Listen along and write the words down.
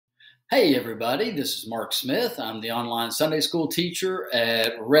Hey everybody, this is Mark Smith. I'm the online Sunday school teacher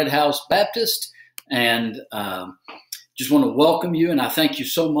at Red House Baptist, and just want to welcome you, and I thank you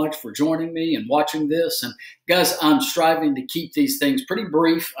so much for joining me and watching this. And guys, I'm striving to keep these things pretty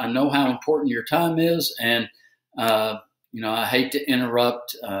brief. I know how important your time is, and I hate to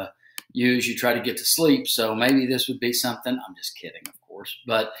interrupt you as you try to get to sleep, so maybe this would be something. I'm just kidding, of course,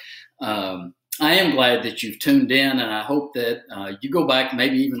 but I am glad that you've tuned in, and I hope that you go back and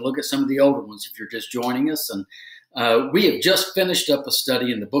maybe even look at some of the older ones if you're just joining us. And we have just finished up a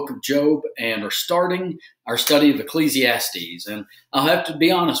study in the book of Job and are starting our study of Ecclesiastes. And I'll have to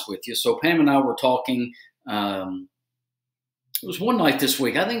be honest with you. So Pam and I were talking, it was one night this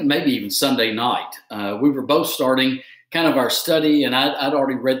week, I think maybe even Sunday night. We were both starting kind of our study, and I'd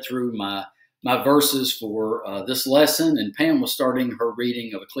already read through my verses for this lesson, and Pam was starting her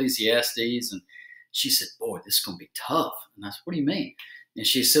reading of Ecclesiastes, and she said, "Boy, this is going to be tough." And I said, "What do you mean?" And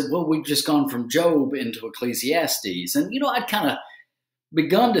she said, "Well, we've just gone from Job into Ecclesiastes." And, I'd kind of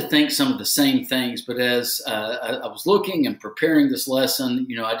begun to think some of the same things, but as I was looking and preparing this lesson,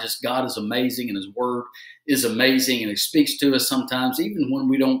 God is amazing, and his word is amazing, and he speaks to us sometimes, even when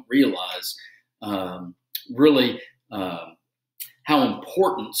we don't realize really how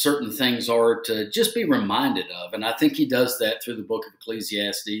important certain things are to just be reminded of. And I think he does that through the book of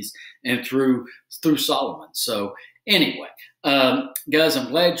Ecclesiastes and through Solomon. So anyway, guys, I'm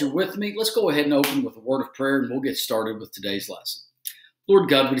glad you're with me. Let's go ahead and open with a word of prayer, and we'll get started with today's lesson. Lord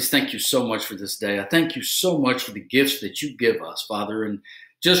God, we just thank you so much for this day. I thank you so much for the gifts that you give us, Father, and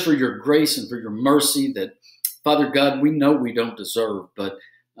just for your grace and for your mercy that, Father God, we know we don't deserve, but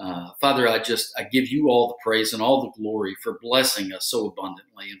Father, I give you all the praise and all the glory for blessing us so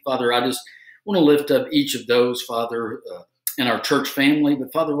abundantly. And Father, I just want to lift up each of those, Father, in our church family,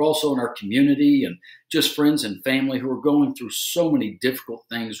 but Father, also in our community and just friends and family who are going through so many difficult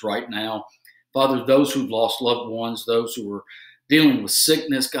things right now. Father, those who've lost loved ones, those who are dealing with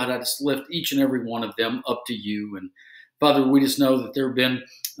sickness, God, I just lift each and every one of them up to you. And Father, we just know that there have been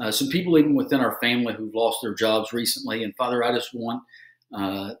some people even within our family who've lost their jobs recently. And Father, I just want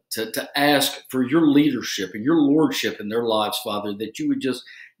to ask for your leadership and your lordship in their lives, Father, that you would just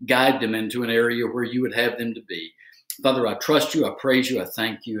guide them into an area where you would have them to be. Father, I trust you, I praise you, I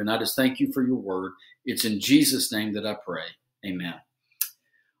thank you, and I just thank you for your word. It's in Jesus' name that I pray. Amen.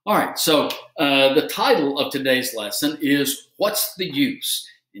 All right, so the title of today's lesson is What's the Use?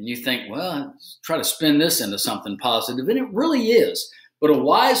 And you think, well, try to spin this into something positive, and it really is. But a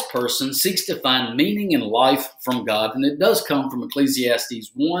wise person seeks to find meaning in life from God, and it does come from Ecclesiastes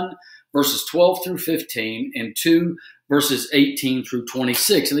 1, verses 12 through 15, and 2, verses 18 through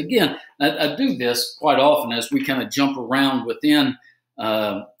 26. And again, I do this quite often as we kind of jump around within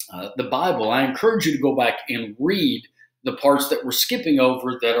the Bible. I encourage you to go back and read the parts that we're skipping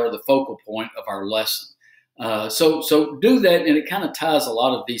over that are the focal point of our lesson. So do that, and it kind of ties a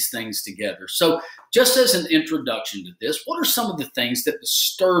lot of these things together. So just as an introduction to this, what are some of the things that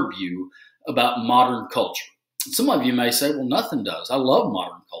disturb you about modern culture? Some of you may say, well, nothing does. I love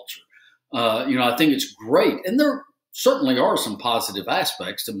modern culture. I think it's great. And there certainly are some positive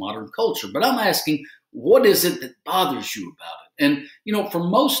aspects to modern culture. But I'm asking, what is it that bothers you about it? And, for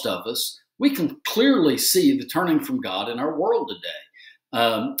most of us, we can clearly see the turning from God in our world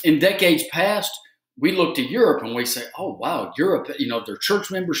today. In decades past, we look to Europe and we say, oh, wow, Europe, their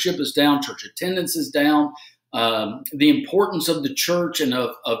church membership is down, church attendance is down. The importance of the church and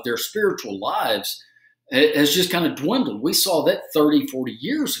of their spiritual lives has just kind of dwindled. We saw that 30, 40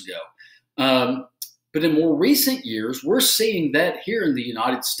 years ago. But in more recent years, we're seeing that here in the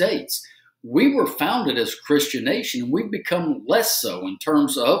United States. We were founded as a Christian nation, and we've become less so in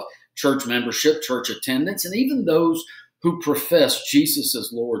terms of church membership, church attendance, and even those who profess Jesus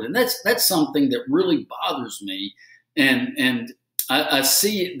as Lord. And that's something that really bothers me. And I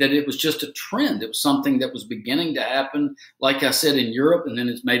see that it was just a trend. It was something that was beginning to happen, like I said, in Europe, and then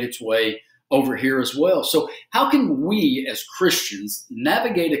it's made its way over here as well. So how can we as Christians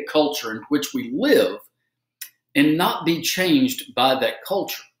navigate a culture in which we live and not be changed by that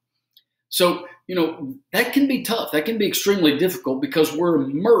culture? So, that can be tough. That can be extremely difficult because we're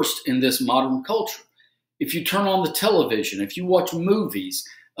immersed in this modern culture. If you turn on the television, if you watch movies,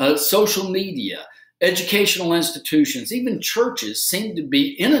 social media, educational institutions, even churches seem to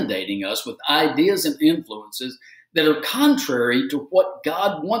be inundating us with ideas and influences that are contrary to what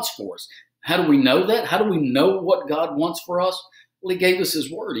God wants for us. How do we know that? How do we know what God wants for us? Well, he gave us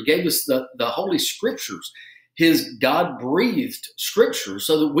his word. He gave us the Holy Scriptures, his God-breathed Scriptures,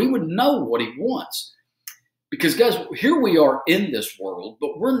 so that we would know what he wants. Because, guys, here we are in this world,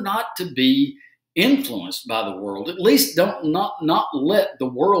 but we're not to be influenced by the world. At least not let the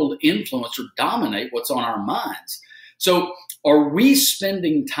world influence or dominate what's on our minds. So are we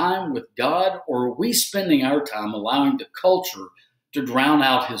spending time with God, or are we spending our time allowing the culture to drown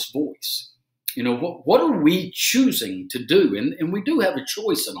out his voice? What are we choosing to do? And we do have a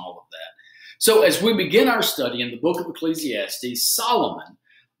choice in all of that. So as we begin our study in the book of Ecclesiastes,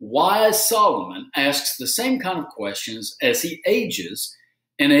 wise Solomon asks the same kind of questions as he ages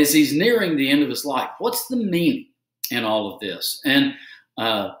and as he's nearing the end of his life. What's the meaning in all of this? And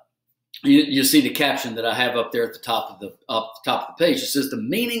you see the caption that I have up there at the top of the page. It says, the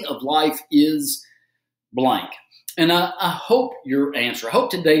meaning of life is blank. And I hope I hope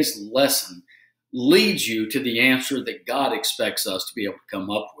today's lesson leads you to the answer that God expects us to be able to come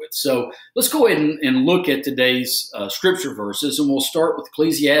up with. So let's go ahead and look at today's scripture verses, and we'll start with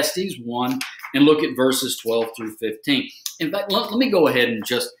Ecclesiastes 1 and look at verses 12 through 15. In fact, let me go ahead and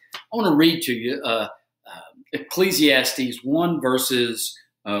I want to read to you Ecclesiastes 1 verses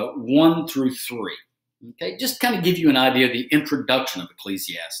 1 through 3. Okay, just kind of give you an idea of the introduction of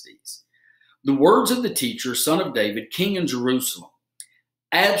Ecclesiastes. The words of the teacher, son of David, king in Jerusalem.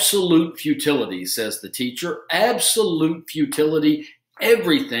 Absolute futility, says the teacher. Absolute futility.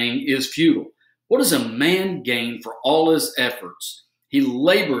 Everything is futile. What does a man gain for all his efforts he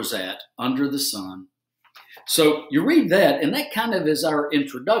labors at under the sun? So you read that, and that kind of is our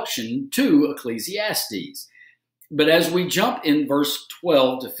introduction to Ecclesiastes. But as we jump in verse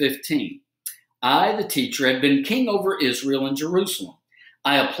 12 to 15, I, the teacher, have been king over Israel and Jerusalem.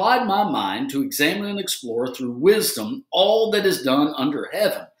 I applied my mind to examine and explore through wisdom all that is done under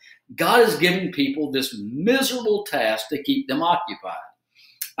heaven. God has given people this miserable task to keep them occupied.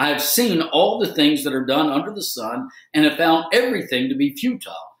 I have seen all the things that are done under the sun and have found everything to be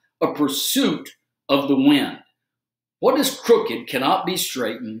futile, a pursuit of the wind. What is crooked cannot be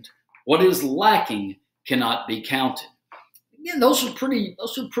straightened. What is lacking cannot be counted. Again, those are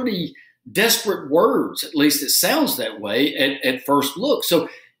pretty desperate words. At least it sounds that way at first look. So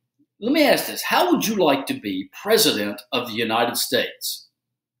let me ask this. How would you like to be president of the United States?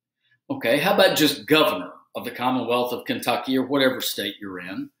 Okay, how about just governor of the Commonwealth of Kentucky or whatever state you're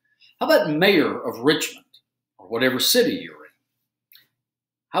in? How about mayor of Richmond or whatever city you're in?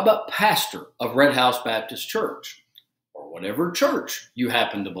 How about pastor of Red House Baptist Church or whatever church you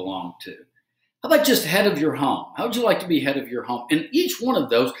happen to belong to? How about just head of your home? How would you like to be head of your home? And each one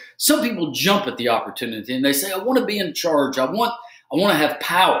of those, some people jump at the opportunity and they say, I want to be in charge. I want to have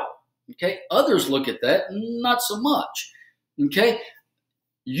power. Okay. Others look at that, not so much. Okay.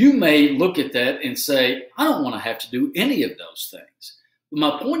 You may look at that and say, I don't want to have to do any of those things. But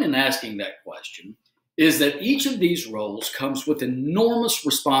my point in asking that question is that each of these roles comes with enormous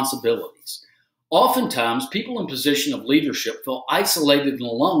responsibilities. Oftentimes, people in position of leadership feel isolated and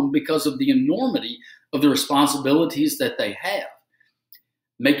alone because of the enormity of the responsibilities that they have.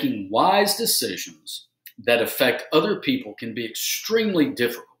 Making wise decisions that affect other people can be extremely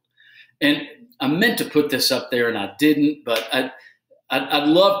difficult. And I meant to put this up there and I didn't, but I'd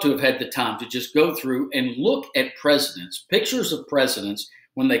love to have had the time to just go through and look at presidents, pictures of presidents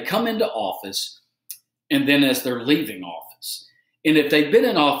when they come into office and then as they're leaving office. And if they've been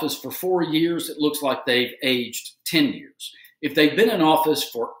in office for 4 years, it looks like they've aged 10 years. If they've been in office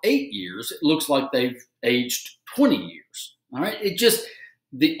for 8 years, it looks like they've aged 20 years. All right.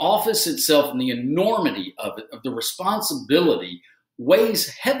 The office itself and the enormity of it, of the responsibility, weighs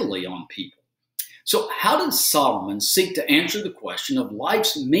heavily on people. So how did Solomon seek to answer the question of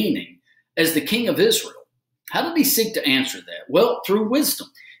life's meaning as the king of Israel? How did he seek to answer that? Well, through wisdom.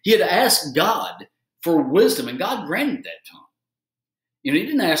 He had asked God for wisdom, and God granted that to him. He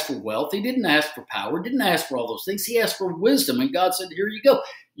didn't ask for wealth. He didn't ask for power. Didn't ask for all those things. He asked for wisdom, and God said, here you go.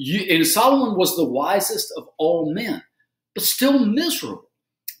 And Solomon was the wisest of all men, but still miserable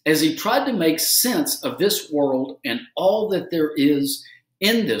as he tried to make sense of this world and all that there is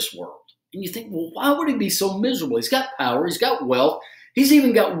in this world. And you think, well, why would he be so miserable? He's got power. He's got wealth. He's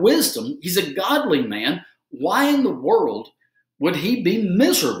even got wisdom. He's a godly man. Why in the world would he be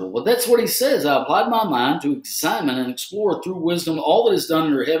miserable? Well, that's what he says. I applied my mind to examine and explore through wisdom all that is done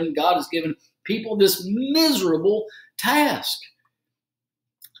under heaven. God has given people this miserable task.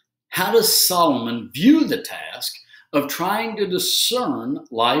 How does Solomon view the task of trying to discern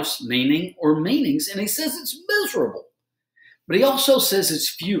life's meaning or meanings? And he says it's miserable, but he also says it's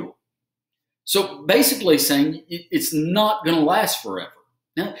futile. So basically saying it's not going to last forever.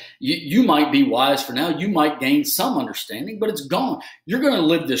 Now, you might be wise for now. You might gain some understanding, but it's gone. You're going to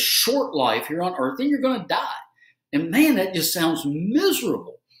live this short life here on earth and you're going to die. And man, that just sounds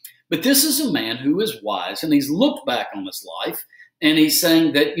miserable. But this is a man who is wise and he's looked back on his life And he's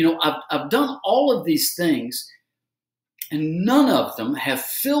saying that, I've done all of these things, and none of them have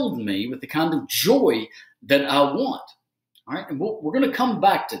filled me with the kind of joy that I want. All right, and we're going to come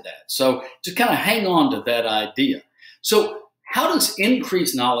back to that. So just kind of hang on to that idea. So how does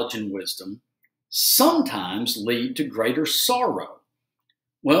increased knowledge and wisdom sometimes lead to greater sorrow?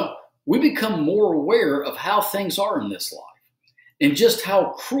 Well, we become more aware of how things are in this life and just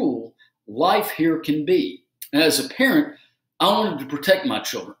how cruel life here can be. And as a parent, I wanted to protect my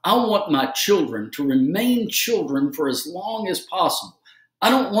children. I want my children to remain children for as long as possible. I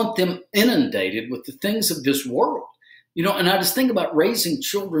don't want them inundated with the things of this world. And I just think about raising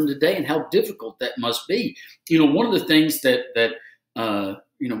children today and how difficult that must be. One of the things that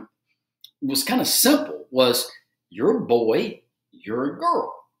was kind of simple was, you're a boy, you're a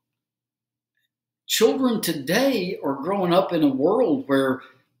girl. Children today are growing up in a world where,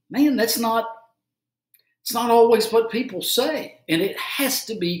 man, it's not always what people say. And it has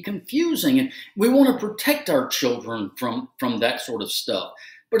to be confusing. And we want to protect our children from that sort of stuff.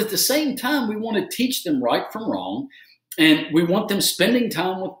 But at the same time, we want to teach them right from wrong. And we want them spending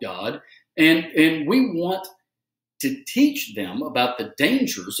time with God. And we want to teach them about the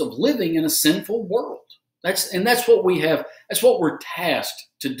dangers of living in a sinful world. That's what we have. That's what we're tasked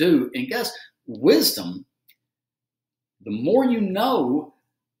to do. And guys, wisdom, the more you know,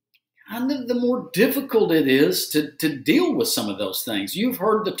 kind of the more difficult it is to deal with some of those things. You've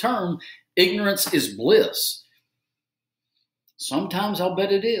heard the term, ignorance is bliss. Sometimes I'll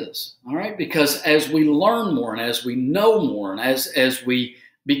bet it is, all right? Because as we learn more and as we know more and as we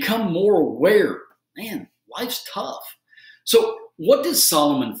become more aware, man, life's tough. So what did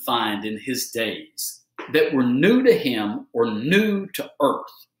Solomon find in his days that were new to him or new to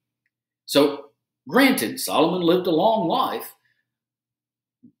earth? So granted, Solomon lived a long life,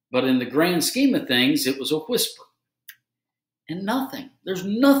 but in the grand scheme of things, it was a whisper. And there's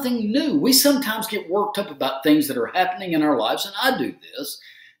nothing new. We sometimes get worked up about things that are happening in our lives, and I do this,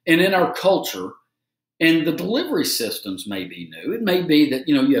 and in our culture, and the delivery systems may be new. It may be that,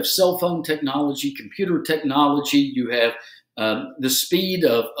 you have cell phone technology, computer technology, you have the speed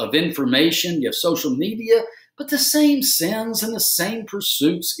of information, you have social media, but the same sins and the same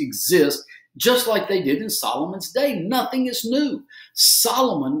pursuits exist just like they did in Solomon's day. Nothing is new.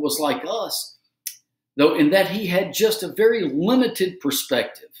 Solomon was like us, though, in that he had just a very limited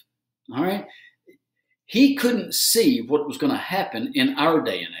perspective. All right? He couldn't see what was going to happen in our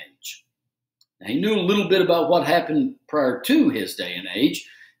day and age. Now, he knew a little bit about what happened prior to his day and age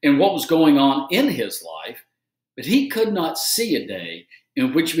and what was going on in his life, but he could not see a day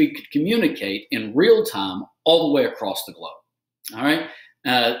in which we could communicate in real time all the way across the globe. All right?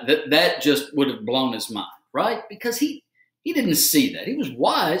 That just would have blown his mind, right? Because he didn't see that. He was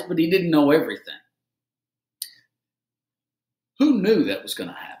wise, but he didn't know everything. Who knew that was going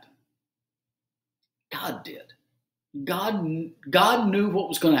to happen? God did. God knew what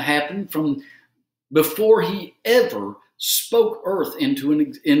was going to happen from before he ever spoke earth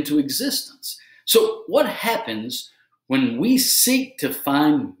into existence. So what happens when we seek to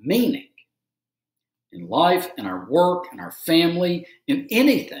find meaning in life, in our work, in our family, in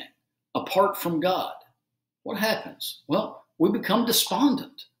anything apart from God? What happens? Well, we become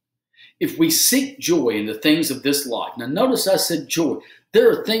despondent. If we seek joy in the things of this life, now notice I said joy. There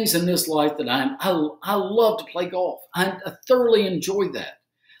are things in this life that I love to play golf. I thoroughly enjoy that.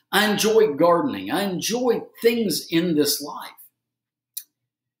 I enjoy gardening. I enjoy things in this life.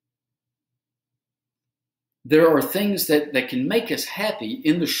 There are things that can make us happy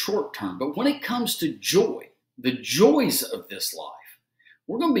in the short term. But when it comes to joy, the joys of this life,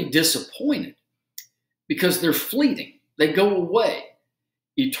 we're going to be disappointed because they're fleeting. They go away.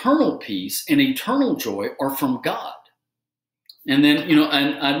 Eternal peace and eternal joy are from God. And then,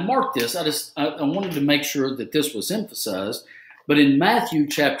 and I marked this. I wanted to make sure that this was emphasized. But in Matthew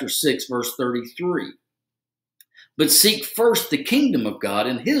chapter 6, verse 33, but seek first the kingdom of God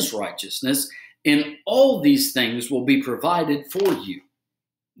and his righteousness, and all these things will be provided for you.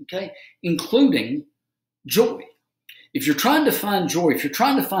 Okay? Including joy. If you're trying to find joy, if you're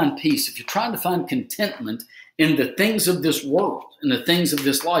trying to find peace, if you're trying to find contentment in the things of this world, in the things of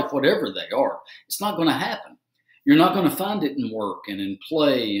this life, whatever they are, it's not going to happen. You're not going to find it in work and in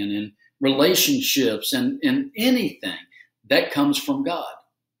play and in relationships and in anything. That comes from God.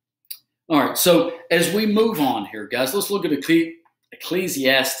 All right, so as we move on here, guys, let's look at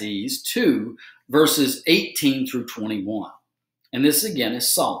Ecclesiastes 2, verses 18 through 21. And this again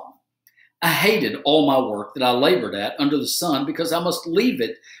is Solomon. I hated all my work that I labored at under the sun because I must leave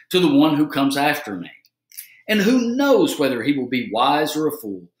it to the one who comes after me. And who knows whether he will be wise or a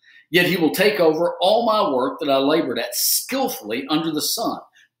fool? Yet he will take over all my work that I labored at skillfully under the sun.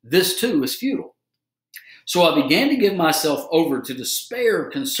 This too is futile. So I began to give myself over to despair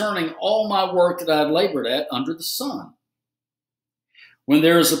concerning all my work that I had labored at under the sun. When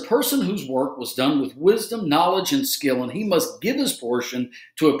there is a person whose work was done with wisdom, knowledge, and skill, and he must give his portion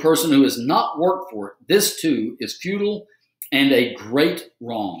to a person who has not worked for it, this too is futile and a great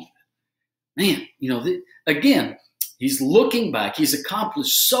wrong. Man, again, he's looking back. He's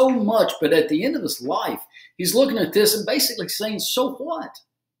accomplished so much, but at the end of his life, he's looking at this and basically saying, so what?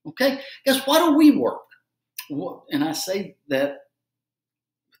 Okay, guys, why do we work? And I say that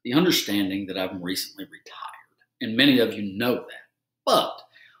with the understanding that I've recently retired, and many of you know that. But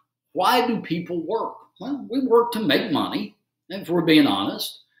why do people work? Well, we work to make money, if we're being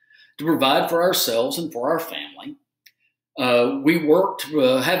honest, to provide for ourselves and for our family. We work to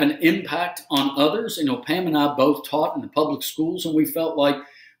have an impact on others. Pam and I both taught in the public schools, and we felt like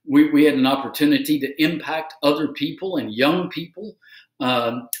we had an opportunity to impact other people and young people.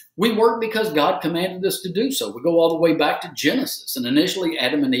 We work because God commanded us to do so. We go all the way back to Genesis. And initially,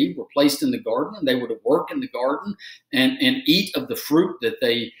 Adam and Eve were placed in the garden, and they were to work in the garden and eat of the fruit that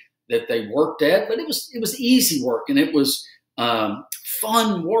they worked at. But it was easy work, and it was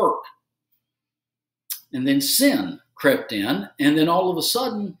fun work. And then sin crept in, and then all of a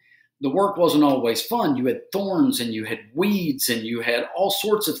sudden, the work wasn't always fun. You had thorns, and you had weeds, and you had all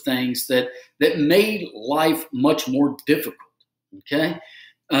sorts of things that made life much more difficult. Okay?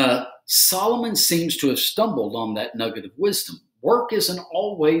 Solomon seems to have stumbled on that nugget of wisdom. Work isn't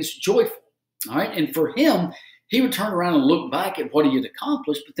always joyful. All right? And for him, he would turn around and look back at what he had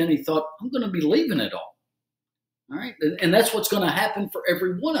accomplished, but then he thought, I'm going to be leaving it all. All right? And that's what's going to happen for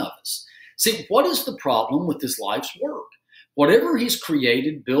every one of us. See, what is the problem with his life's work? Whatever he's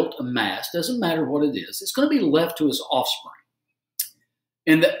created, built, amassed, doesn't matter what it is, it's going to be left to his offspring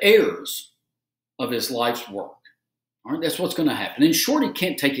and the heirs of his life's work. All right, that's what's going to happen. In short, he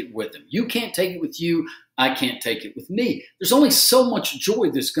can't take it with him. You can't take it with you. I can't take it with me. There's only so much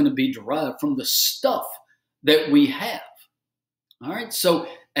joy that's going to be derived from the stuff that we have. All right, so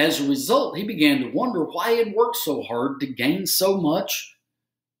as a result, he began to wonder why he had worked so hard to gain so much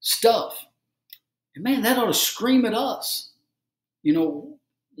stuff. And man, that ought to scream at us.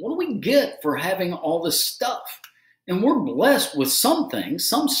 What do we get for having all this stuff? And we're blessed with some things,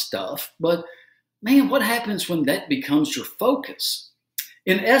 some stuff, but man, what happens when that becomes your focus?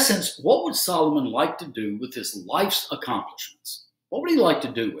 In essence, what would Solomon like to do with his life's accomplishments? What would he like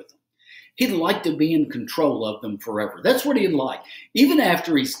to do with them? He'd like to be in control of them forever. That's what he'd like. Even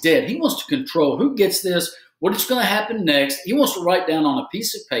after he's dead, he wants to control who gets this, what is going to happen next. He wants to write down on a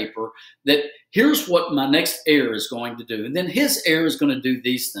piece of paper that here's what my next heir is going to do. And then his heir is going to do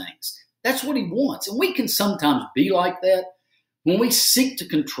these things. That's what he wants. And we can sometimes be like that when we seek to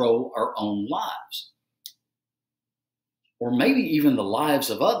control our own lives. Or maybe even the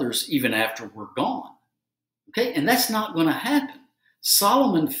lives of others even after we're gone. Okay? And that's not going to happen.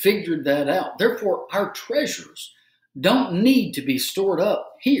 Solomon figured that out. Therefore, our treasures don't need to be stored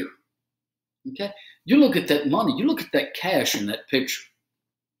up here. Okay? You look at that money, you look at that cash in that picture.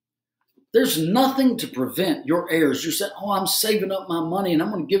 There's nothing to prevent your heirs. You're saying, I'm saving up my money and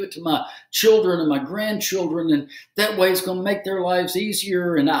I'm going to give it to my children and my grandchildren, and that way it's going to make their lives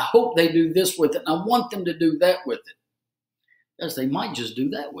easier, and I hope they do this with it, and I want them to do that with it. Because they might just do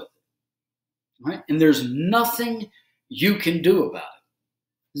that with it. Right? And there's nothing you can do about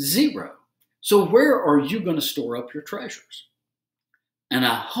it. Zero. So where are you going to store up your treasures? And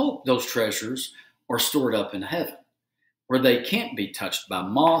I hope those treasures are stored up in heaven, where they can't be touched by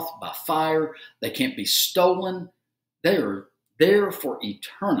moth, by fire. They can't be stolen. They are there for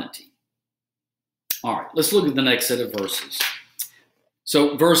eternity. All right, let's look at the next set of verses.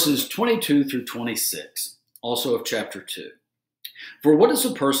 So verses 22 through 26, also of chapter 2. For what does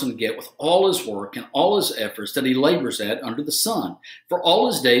a person get with all his work and all his efforts that he labors at under the sun? For all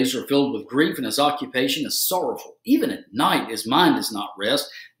his days are filled with grief, and his occupation is sorrowful. Even at night his mind does not rest.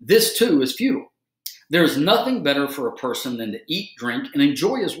 This too is futile. There is nothing better for a person than to eat, drink, and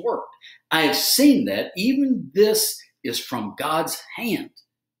enjoy his work. I have seen that even this is from God's hand.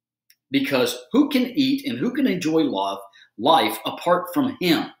 Because who can eat and who can enjoy life apart from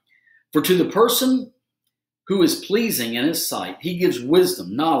him? For to the person who is pleasing in his sight, he gives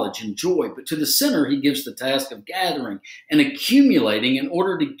wisdom, knowledge, and joy. But to the sinner, he gives the task of gathering and accumulating in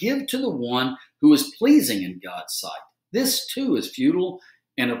order to give to the one who is pleasing in God's sight. This too is futile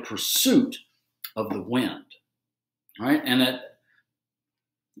and a pursuit of the wind. All right, and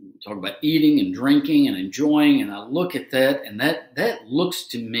talk about eating and drinking and enjoying, and I look at that, and that looks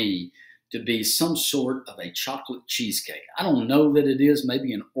to me to be some sort of a chocolate cheesecake. I don't know that it is,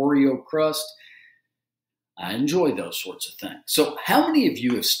 maybe an Oreo crust. I enjoy those sorts of things. So how many of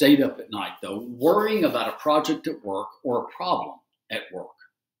you have stayed up at night, though, worrying about a project at work or a problem at work?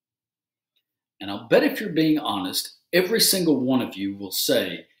 And I'll bet if you're being honest, every single one of you will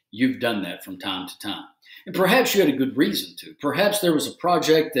say you've done that from time to time. And perhaps you had a good reason to. Perhaps there was a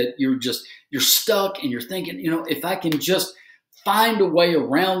project that you're stuck and you're thinking, if I can just find a way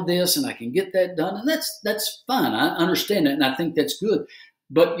around this and I can get that done, and that's fine. I understand that, and I think that's good.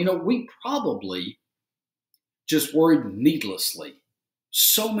 But, we probably just worried needlessly.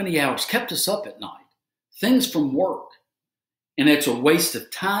 So many hours kept us up at night. Things from work. And it's a waste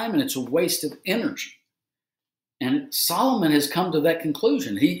of time and it's a waste of energy. And Solomon has come to that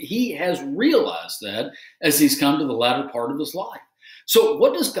conclusion. He has realized that as he's come to the latter part of his life. So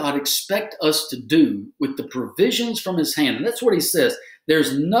what does God expect us to do with the provisions from his hand? And that's what he says.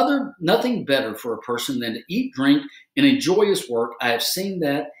 There's nothing better for a person than to eat, drink, and enjoy his work. I have seen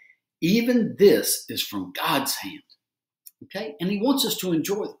that. Even this is from God's hand. Okay? And he wants us to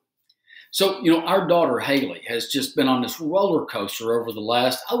enjoy them. So, our daughter Haley has just been on this roller coaster over the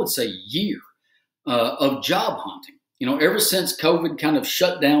last, I would say, year of job hunting. Ever since COVID kind of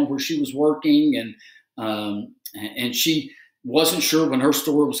shut down where she was working and she wasn't sure when her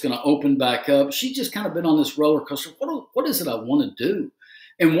store was going to open back up. She just kind of been on this roller coaster. What is it I want to do?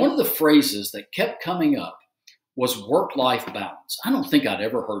 And one of the phrases that kept coming up was work-life balance. I don't think I'd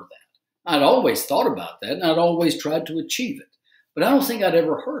ever heard that. I'd always thought about that, and I'd always tried to achieve it. But I don't think I'd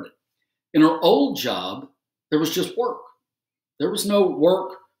ever heard it. In her old job, there was just work. There was no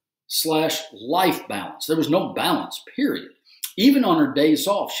work/life balance. There was no balance, period. Even on her days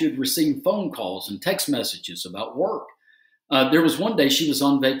off, she would receive phone calls and text messages about work. There was one day she was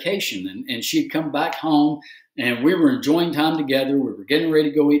on vacation, and she had come back home, and we were enjoying time together. We were getting ready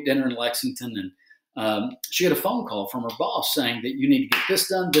to go eat dinner in Lexington, and she had a phone call from her boss saying that you need to get this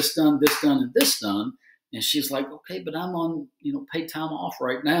done, this done, this done, and this done. And she's like, okay, but I'm on, paid time off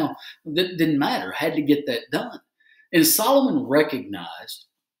right now. That didn't matter. Had to get that done. And Solomon recognized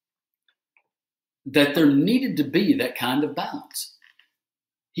that there needed to be that kind of balance.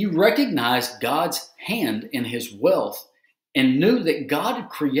 He recognized God's hand in his wealth and knew that God had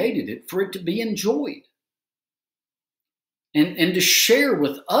created it for it to be enjoyed and to share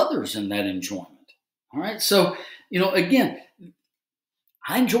with others in that enjoyment. All right. So, again,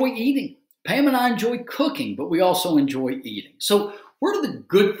 I enjoy eating. Pam and I enjoy cooking, but we also enjoy eating. So where do the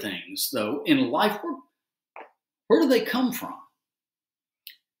good things, though, in life, where do they come from?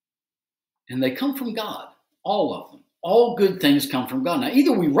 And they come from God, all of them. All good things come from God. Now,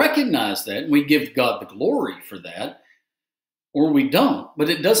 either we recognize that and we give God the glory for that, or we don't, but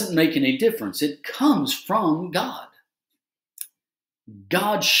it doesn't make any difference. It comes from God.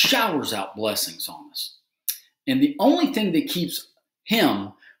 God showers out blessings on us. And the only thing that keeps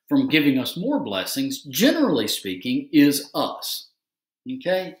him from giving us more blessings, generally speaking, is us.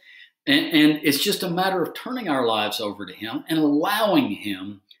 Okay? And it's just a matter of turning our lives over to him and allowing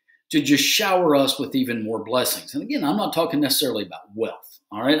him to just shower us with even more blessings. And again, I'm not talking necessarily about wealth.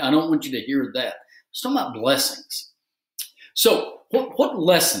 All right? I don't want you to hear that. I'm talking about blessings. So what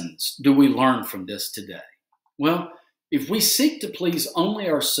lessons do we learn from this today? Well, if we seek to please only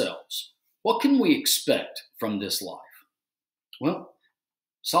ourselves, what can we expect from this life? Well,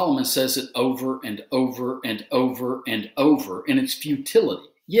 Solomon says it over and over and over and over in its futility.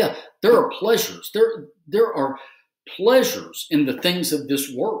 Yeah, there are pleasures. There are pleasures in the things of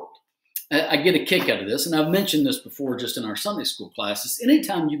this world. I get a kick out of this, and I've mentioned this before just in our Sunday school classes.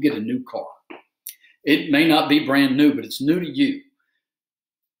 Anytime you get a new car, it may not be brand new, but it's new to you.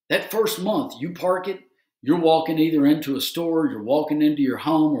 That first month, you park it, you're walking either into a store, you're walking into your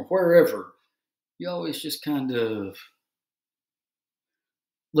home, or wherever. You always just kind of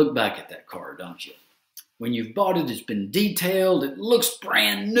look back at that car, don't you? When you've bought it, it's been detailed, it looks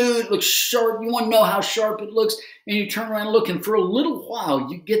brand new, it looks sharp, you want to know how sharp it looks, and you turn around looking for a little while,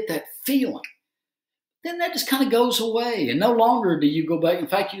 you get that feeling. Then that just kind of goes away, and no longer do you go back. In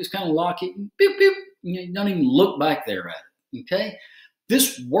fact, you just kind of lock it, and beep, beep, you don't even look back there at it, okay?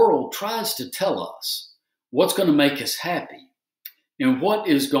 This world tries to tell us what's going to make us happy and what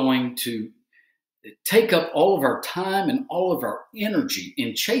is going to take up all of our time and all of our energy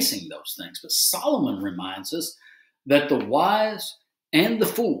in chasing those things. But Solomon reminds us that the wise and the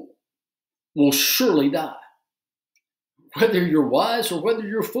fool will surely die. Whether you're wise or whether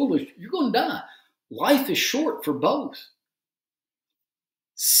you're foolish, you're going to die. Life is short for both.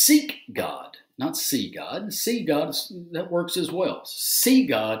 Seek God, not see God. See God, that works as well. See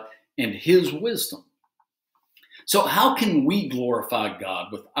God and his wisdom. So how can we glorify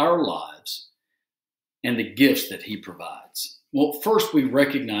God with our lives and the gifts that he provides? Well, first we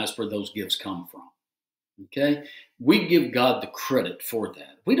recognize where those gifts come from. Okay? We give God the credit for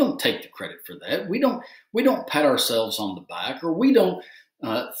that. We don't take the credit for that. We don't pat ourselves on the back, or we don't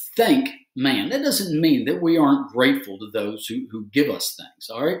thank man. That doesn't mean that we aren't grateful to those who give us things.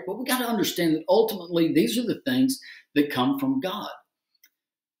 All right? But we got to understand that ultimately these are the things that come from God.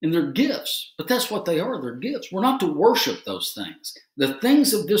 And they're gifts, but that's what they are. They're gifts. We're not to worship those things. The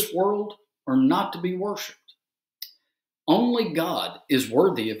things of this world are not to be worshiped. Only God is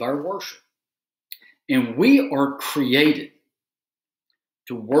worthy of our worship. And we are created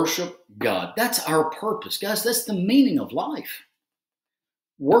to worship God. That's our purpose. Guys, that's the meaning of life.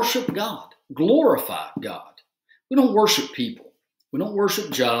 Worship God. Glorify God. We don't worship people. We don't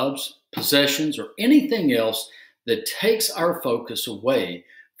worship jobs, possessions, or anything else that takes our focus away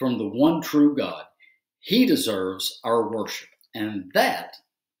from the one true God. He deserves our worship. And that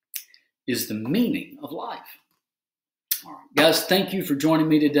is the meaning of life. All right, guys, thank you for joining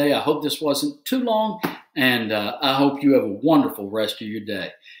me today. I hope this wasn't too long, and I hope you have a wonderful rest of your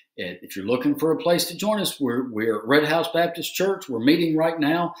day. If you're looking for a place to join us, we're at Red House Baptist Church. We're meeting right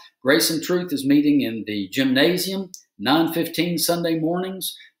now. Grace and Truth is meeting in the gymnasium, 9:15 Sunday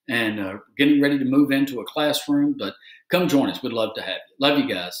mornings, and getting ready to move into a classroom. But come join us. We'd love to have you. Love you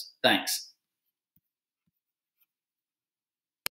guys. Thanks.